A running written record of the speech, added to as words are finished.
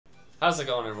How's it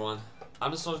going, everyone? I'm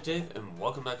Nostalgic Dave, and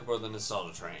welcome back aboard the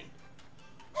Nostalgia Train.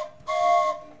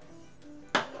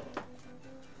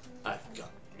 I've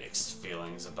got mixed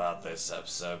feelings about this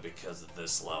episode because of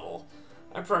this level.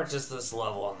 I practiced this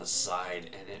level on the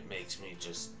side, and it makes me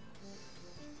just...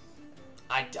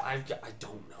 I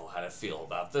don't know how to feel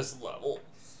about this level.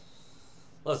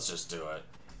 Let's just do it.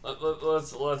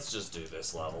 Let's just do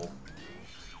this level.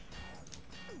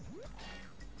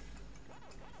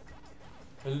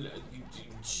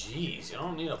 Jeez, you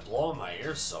don't need to blow in my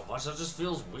ears so much. That just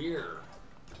feels weird.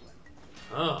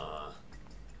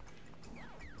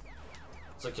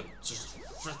 It's like I'm just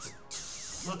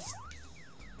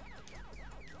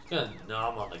gonna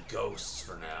nom on the ghosts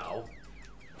for now.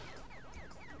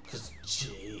 Cause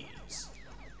jeez,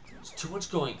 there's too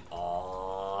much going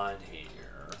on here.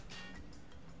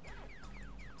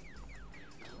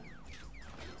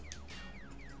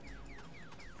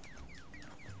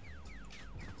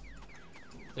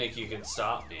 Think you can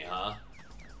stop me, huh?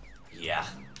 Yeah.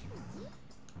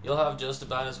 You'll have just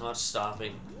about as much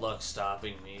luck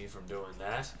stopping me from doing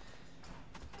that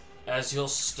as you'll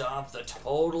stop the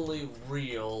totally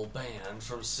real band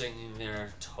from singing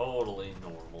their totally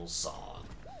normal song.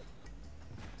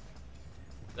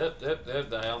 I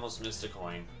almost missed a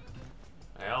coin.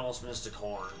 I almost missed a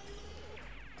corn.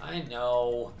 I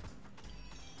know.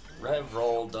 Rev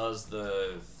Roll does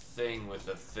the thing with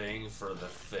the thing for the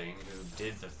thing who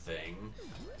did the thing.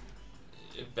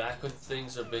 Back when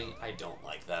things are being... I don't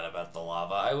like that about the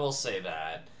lava. I will say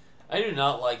that. I do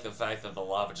not like the fact that the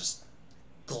lava just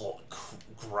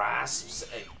grasps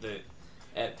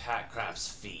at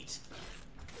Pac-Crap's feet.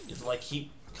 You have to, like,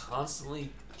 keep constantly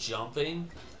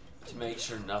jumping to make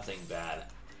sure nothing bad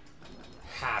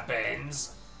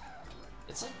happens.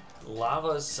 It's like lava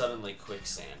is suddenly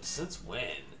quicksand. Since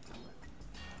when?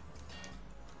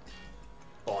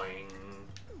 Boing.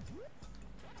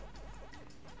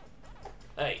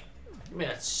 Hey, give me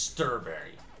that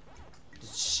strawberry.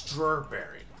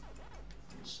 Strawberry.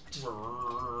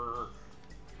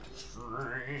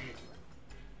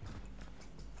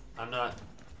 I'm not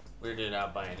weirded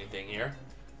out by anything here.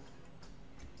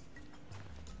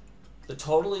 The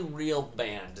totally real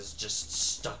band is just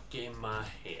stuck in my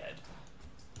head.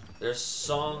 Their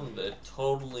song, the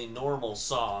totally normal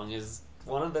song, is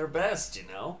one of their best, you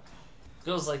know? It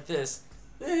goes like this.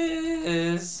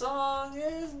 This song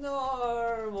is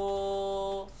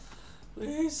normal.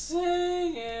 We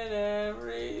sing it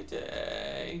every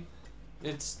day.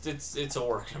 It's a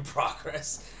work in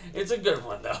progress. It's a good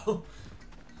one though.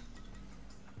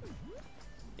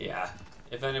 Yeah,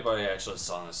 if anybody actually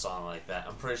sung a song like that,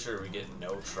 I'm pretty sure we get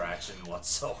no traction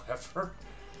whatsoever.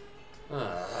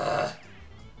 Could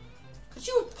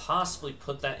you have possibly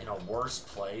put that in a worse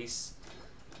place?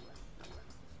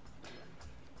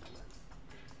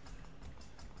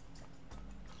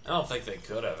 I don't think they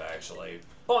could have, actually.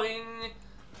 Boing!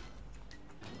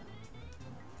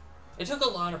 It took a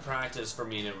lot of practice for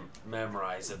me to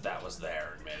memorize that was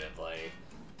there, admittedly.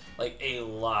 Like, a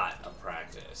lot of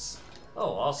practice.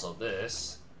 Oh, also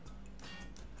this.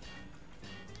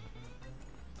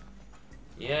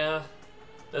 Yeah,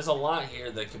 there's a lot here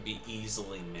that could be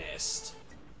easily missed.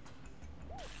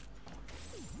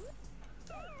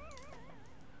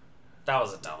 That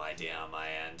was a dumb idea on my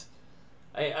end.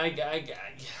 I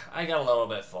got a little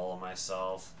bit full of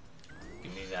myself.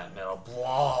 Give me that metal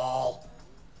ball.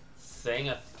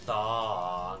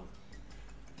 Thing-a-thong.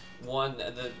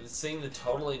 Sing the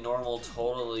totally normal,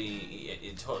 totally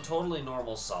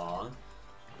normal song.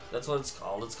 That's what it's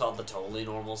called. It's called the totally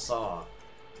normal song.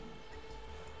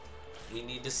 We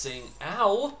need to sing.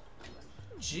 Ow!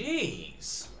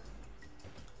 Jeez.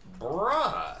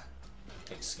 Bruh.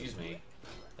 Excuse me.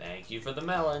 Thank you for the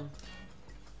melon.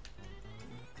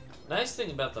 Nice thing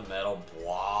about the metal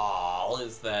ball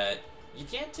is that you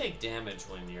can't take damage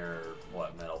when you're,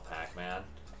 what, Metal Pac-Man?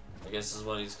 I guess is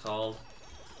what he's called.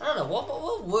 I don't know,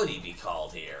 what would he be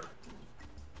called here?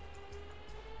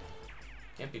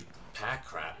 Can't be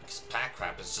Pac-Crap, because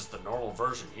Pac-Crap is just the normal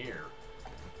version here.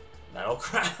 Metal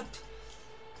Crap?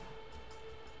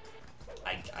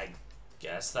 I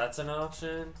guess that's an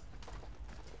option?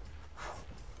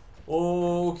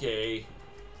 Okay.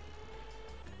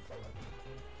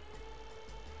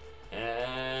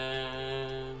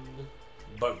 And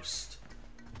boast.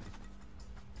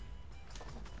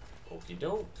 Okie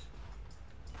doke.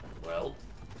 Well.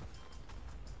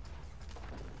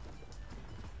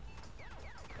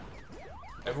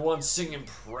 Everyone's singing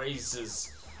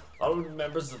praises. All the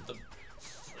members of the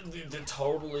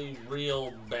totally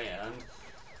real band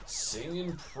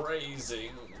singing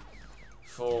praising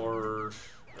for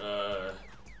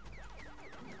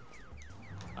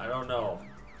I don't know.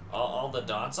 All the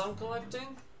dots I'm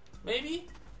collecting? Maybe?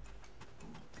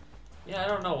 Yeah, I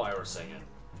don't know why we're singing.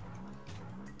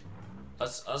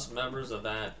 Us members of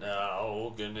that,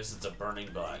 oh goodness, it's a burning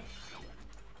butt.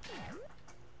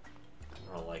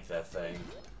 I don't like that thing.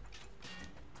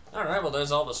 Alright, well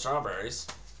there's all the strawberries.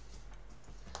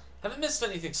 Haven't missed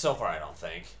anything so far, I don't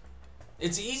think.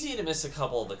 It's easy to miss a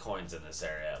couple of the coins in this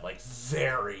area. Like,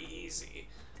 very easy.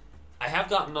 I have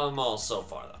gotten them all so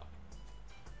far, though.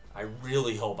 I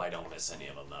really hope I don't miss any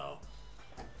of them, though.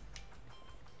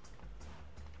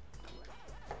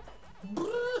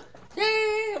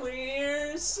 Yeah,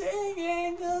 we're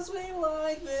singing because we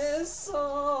like this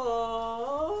song.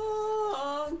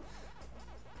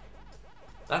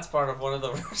 That's part of one of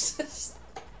the verses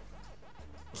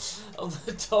of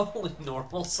the totally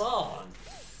normal song.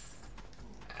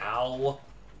 Ow.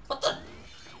 What the?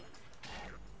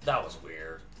 That was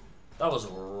weird. That was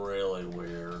really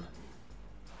weird.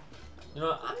 You know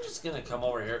what? I'm just gonna come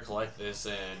over here, collect this,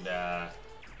 and,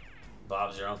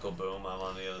 Bob's your Uncle Boom. I'm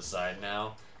on the other side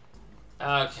now.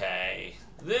 Okay.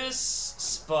 This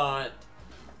spot,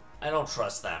 I don't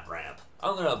trust that ramp.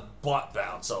 I'm gonna butt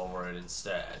bounce over it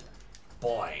instead.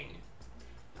 Boing.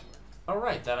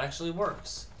 Alright, that actually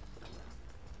works.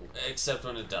 Except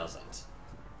when it doesn't.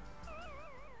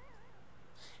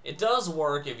 It does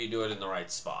work if you do it in the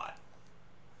right spot.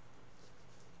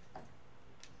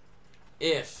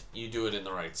 If you do it in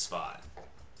the right spot.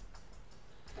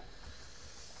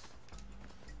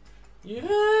 You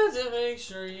have to make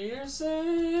sure you're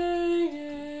singing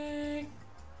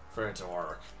for it to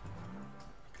work.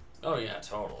 Oh yeah,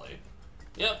 totally.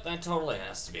 Yep, that totally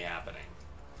has to be happening.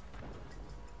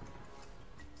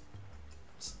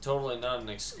 It's totally not an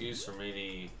excuse for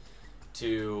me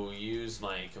to use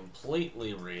my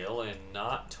completely real and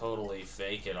not totally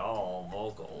fake at all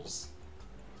vocals.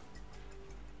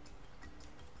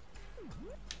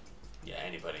 Yeah,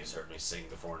 anybody who's heard me sing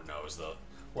before knows that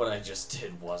what I just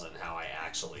did wasn't how I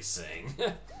actually sing.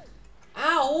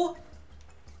 Ow!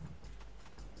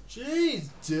 Jeez,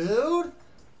 dude!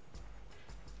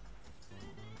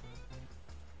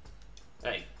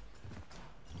 Hey.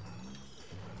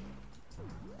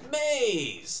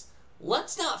 Maze!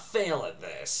 Let's not fail at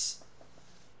this.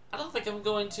 I don't think I'm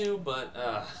going to, but,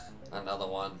 another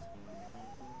one.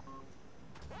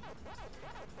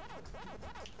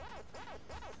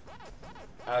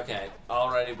 Okay,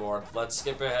 already bored. Let's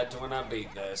skip ahead to when I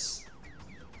beat this.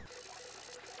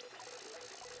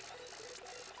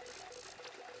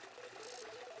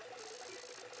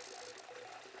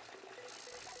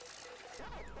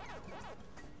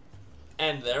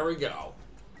 And there we go.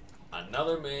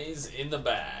 Another maze in the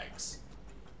bags.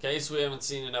 In case we haven't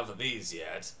seen enough of these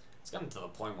yet, it's gotten to the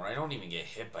point where I don't even get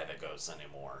hit by the ghosts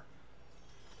anymore.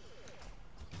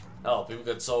 Hell, people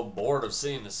get so bored of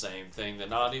seeing the same thing that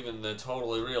not even the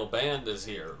totally real band is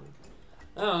here.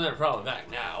 Oh, they're probably back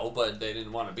now, but they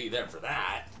didn't want to be there for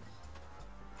that.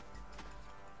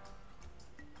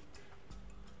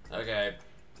 Okay.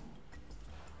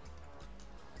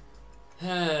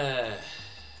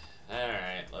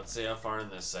 Alright, let's see how far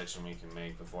in this section we can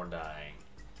make before dying.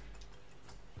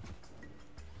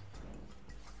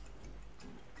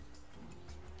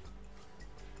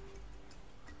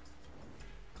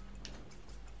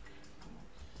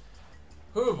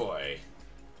 Hoo boy,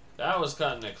 that was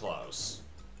cutting it close.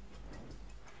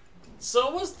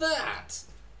 So was that.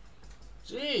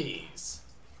 Jeez.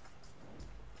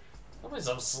 Give me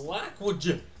some slack, would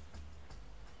you?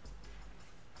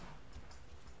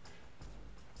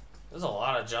 There's a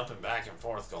lot of jumping back and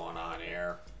forth going on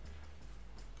here.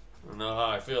 I don't know how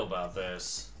I feel about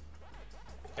this.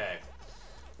 Okay,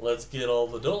 let's get all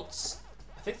the dots.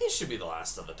 I think these should be the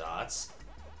last of the dots.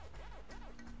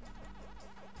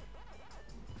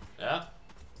 Yeah.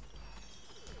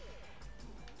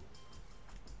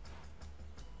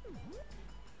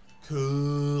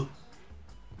 Cool.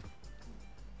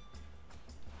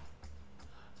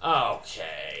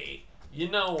 Okay. You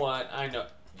know what? I know.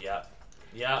 Yep.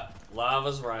 Yep.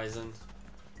 Lava's rising.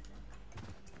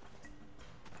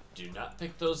 Do not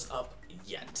pick those up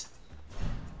yet.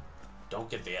 Don't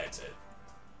get the exit.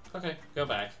 Okay, go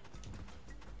back.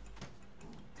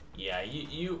 Yeah,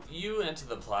 you enter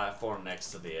the platform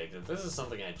next to the exit. This is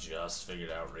something I just figured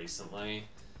out recently.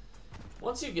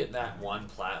 Once you get that one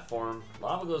platform,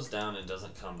 lava goes down and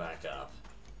doesn't come back up.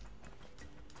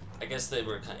 I guess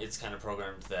it's kind of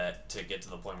programmed that to get to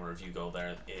the point where if you go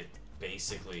there, it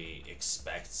basically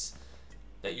expects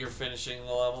that you're finishing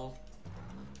the level.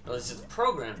 At least it's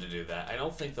programmed to do that. I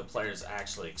don't think the players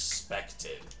actually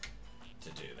expected to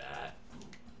do that.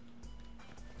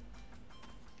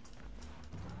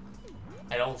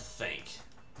 I don't think.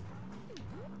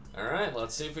 Alright,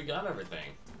 let's see if we got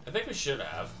everything. I think we should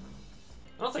have.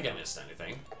 I don't think I missed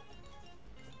anything.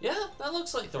 Yeah, that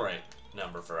looks like the right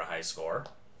number for a high score.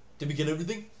 Did we get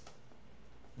everything?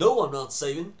 No, I'm not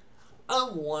saving. I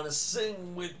want to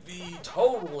sing with the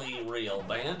totally real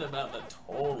band about the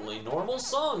totally normal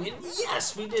song. And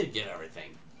yes, we did get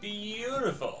everything.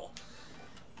 Beautiful.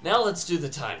 Now let's do the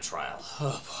time trial.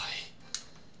 Oh boy.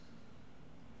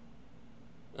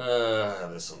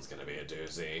 This one's gonna be a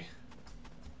doozy.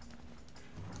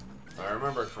 If I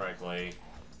remember correctly,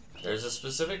 there's a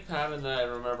specific pattern that I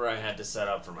remember I had to set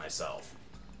up for myself.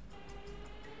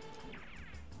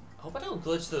 I hope I don't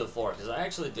glitch through the floor, because I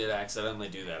actually did accidentally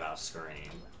do that off screen.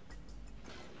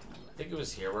 I think it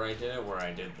was here where I did it, where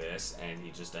I did this, and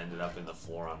he just ended up in the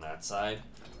floor on that side.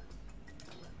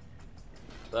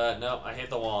 But no, I hit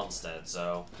the wall instead,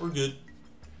 so we're good.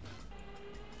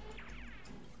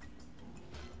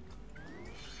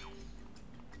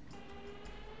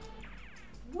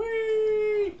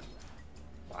 Whee!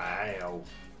 Wow.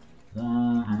 We're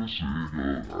gonna sing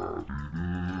of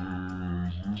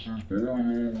happiness. This is part of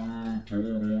the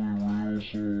totally real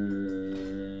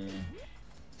song.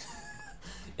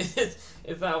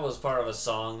 If that was part of a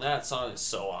song, that song is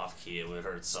so off-key it would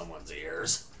hurt someone's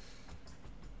ears.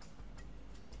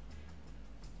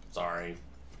 Sorry.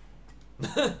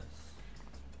 The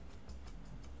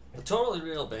Totally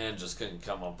Real Band just couldn't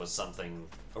come up with something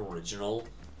original,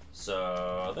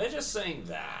 so they just sang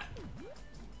that.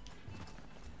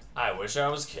 I wish I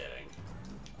was kidding.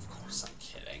 Of course I'm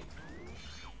kidding.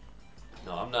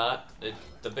 No, I'm not.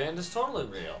 The band is totally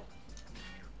real.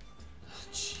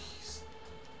 Jeez.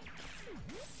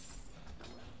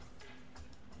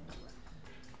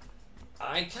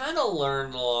 I kind of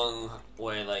learned along the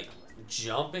way, like,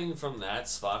 jumping from that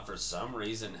spot for some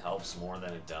reason helps more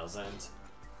than it doesn't.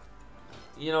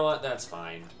 You know what? That's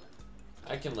fine.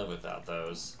 I can live without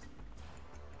those.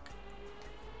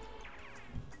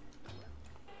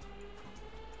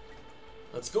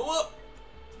 Let's go up!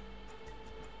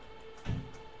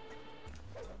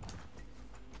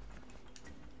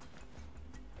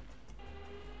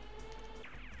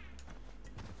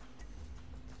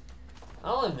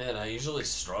 I'll admit, I usually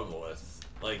struggle with,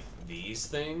 like, these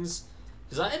things,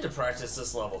 because I had to practice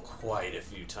this level quite a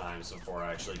few times before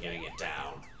actually getting it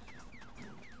down.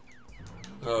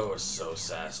 Oh, it was so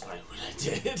satisfying when I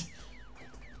did.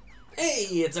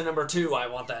 Hey, it's a number 2. I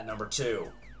want that number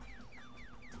 2.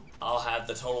 I'll have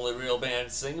the Totally Real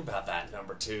Band sing about that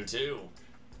number 2, too.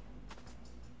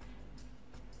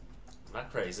 I'm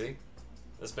not crazy.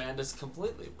 This band is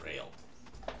completely real.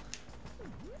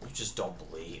 You just don't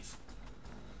believe.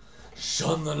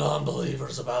 Shun the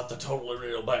non-believers about the Totally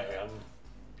Real Band.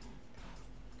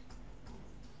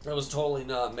 That was totally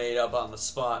not made up on the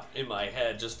spot in my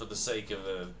head just for the sake of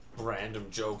a random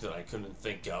joke that I couldn't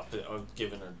think up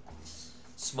given a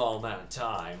small amount of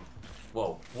time.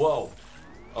 Whoa, whoa.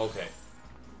 Okay.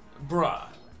 Bruh.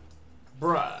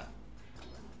 Bruh.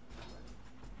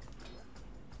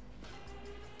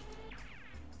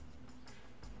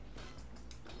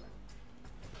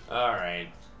 Alright.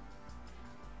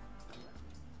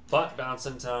 Butt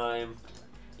bouncing time.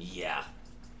 Yeah.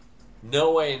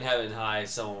 No way in heaven high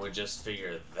someone would just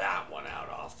figure that one out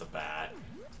off the bat.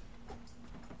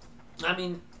 I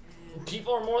mean,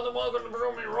 people are more than welcome to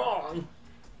prove me wrong.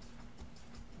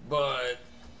 But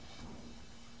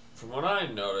from what I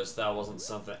noticed, that wasn't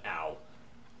something. Ow.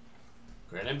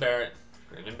 Grin and bear it.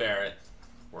 Grin and bear it.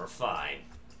 We're fine.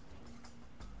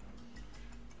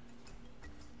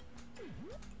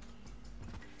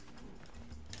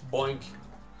 Boink.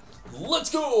 Let's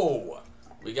go!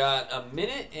 We got a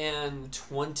minute and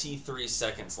 23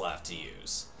 seconds left to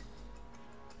use.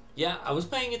 Yeah, I was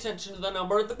paying attention to the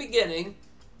number at the beginning.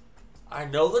 I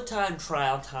know the time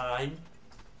trial time.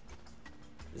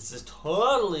 This is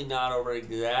totally not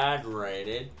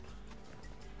over-exaggerated.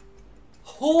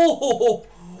 Oh,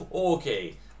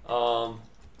 okay.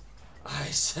 I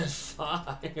set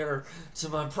fire to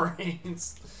my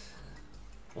brains.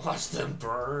 Watch them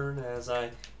burn as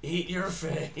I eat your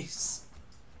face.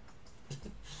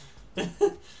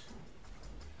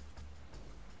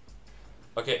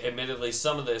 Okay, admittedly,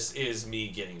 some of this is me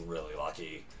getting really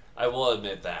lucky. I will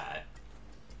admit that.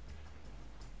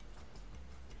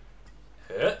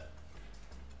 Hit.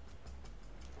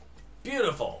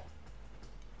 Beautiful.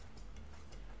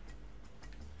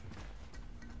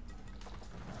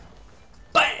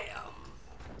 Bam!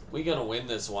 We gonna win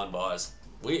this one, boys.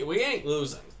 We ain't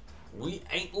losing. We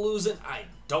ain't losing. I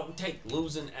don't take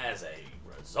losing as a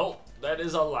result that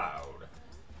is allowed.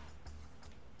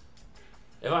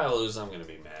 If I lose, I'm gonna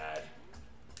be mad.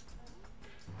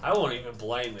 I won't even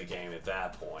blame the game at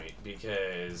that point,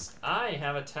 because I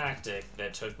have a tactic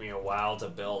that took me a while to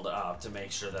build up to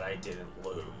make sure that I didn't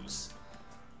lose.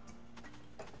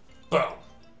 Boom.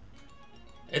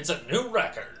 It's a new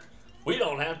record. We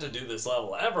don't have to do this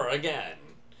level ever again.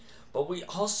 But we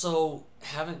also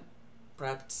haven't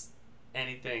prepped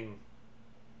anything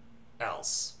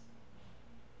else.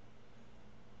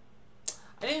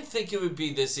 I didn't think it would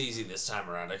be this easy this time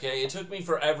around, okay? It took me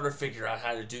forever to figure out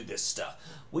how to do this stuff.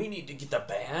 We need to get the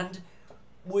band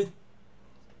with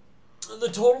the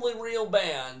totally real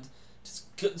band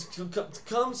to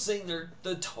come sing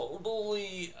the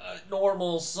totally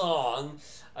normal song.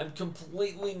 I'm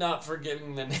completely not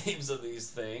forgetting the names of these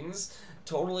things.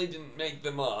 Totally didn't make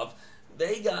them up.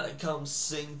 They gotta come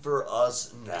sing for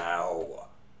us now.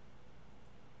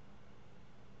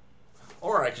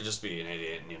 Or I could just be an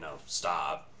idiot and,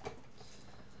 stop.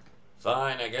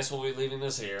 Fine, I guess we'll be leaving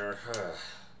this here.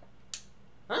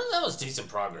 That was decent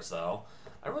progress, though.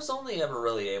 I was only ever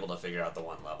really able to figure out the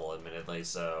one level, admittedly,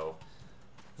 so...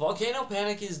 Volcano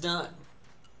Panic is done.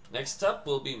 Next up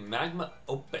will be Magma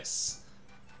Opus.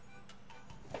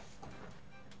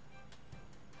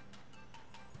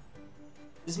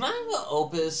 Is Magma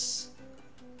Opus...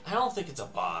 I don't think it's a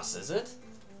boss, is it?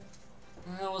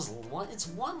 It's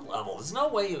one level. There's no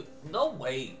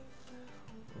way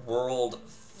World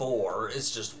 4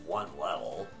 is just one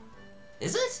level.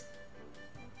 Is it?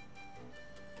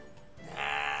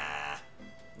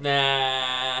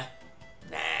 Nah.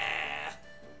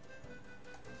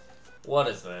 What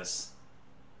is this?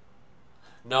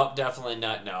 Nope, definitely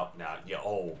not. No. Yeah,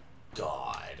 oh,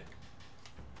 God.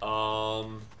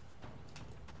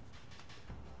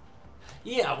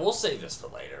 Yeah, we'll save this for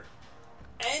later.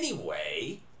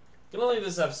 Anyway, gonna leave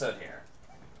this episode here.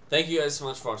 Thank you guys so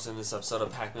much for watching this episode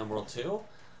of Pac-Man World 2.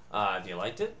 If you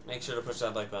liked it, make sure to push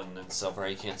that like button and so far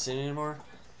you can't see it anymore.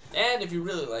 And if you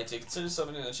really liked it, consider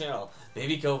subbing to the channel.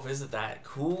 Maybe go visit that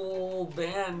cool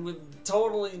band with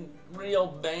totally real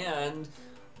band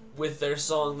with their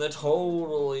song, the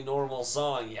totally normal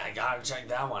song. Yeah, I gotta check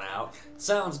that one out.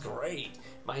 Sounds great.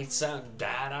 Might sound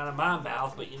bad out of my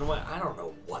mouth, but you know what? I don't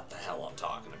know what the hell I'm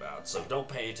talking about, so don't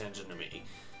pay attention to me.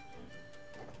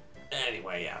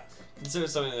 Anyway, yeah. Consider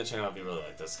subbing to the channel if you really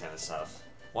like this kind of stuff.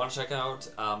 Want to check out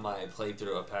my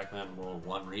playthrough of Pac-Man World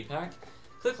 1 repack?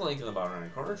 Click the link in the bottom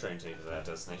right corner, train to take you to that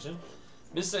destination.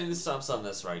 Miss any of the stops on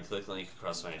this ride, click the link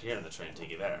across right here and the train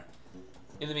take you there.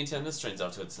 In the meantime, this train's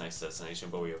off to its next destination,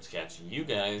 but we hope to catch you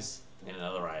guys in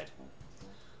another ride.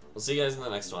 We'll see you guys in the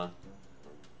next one.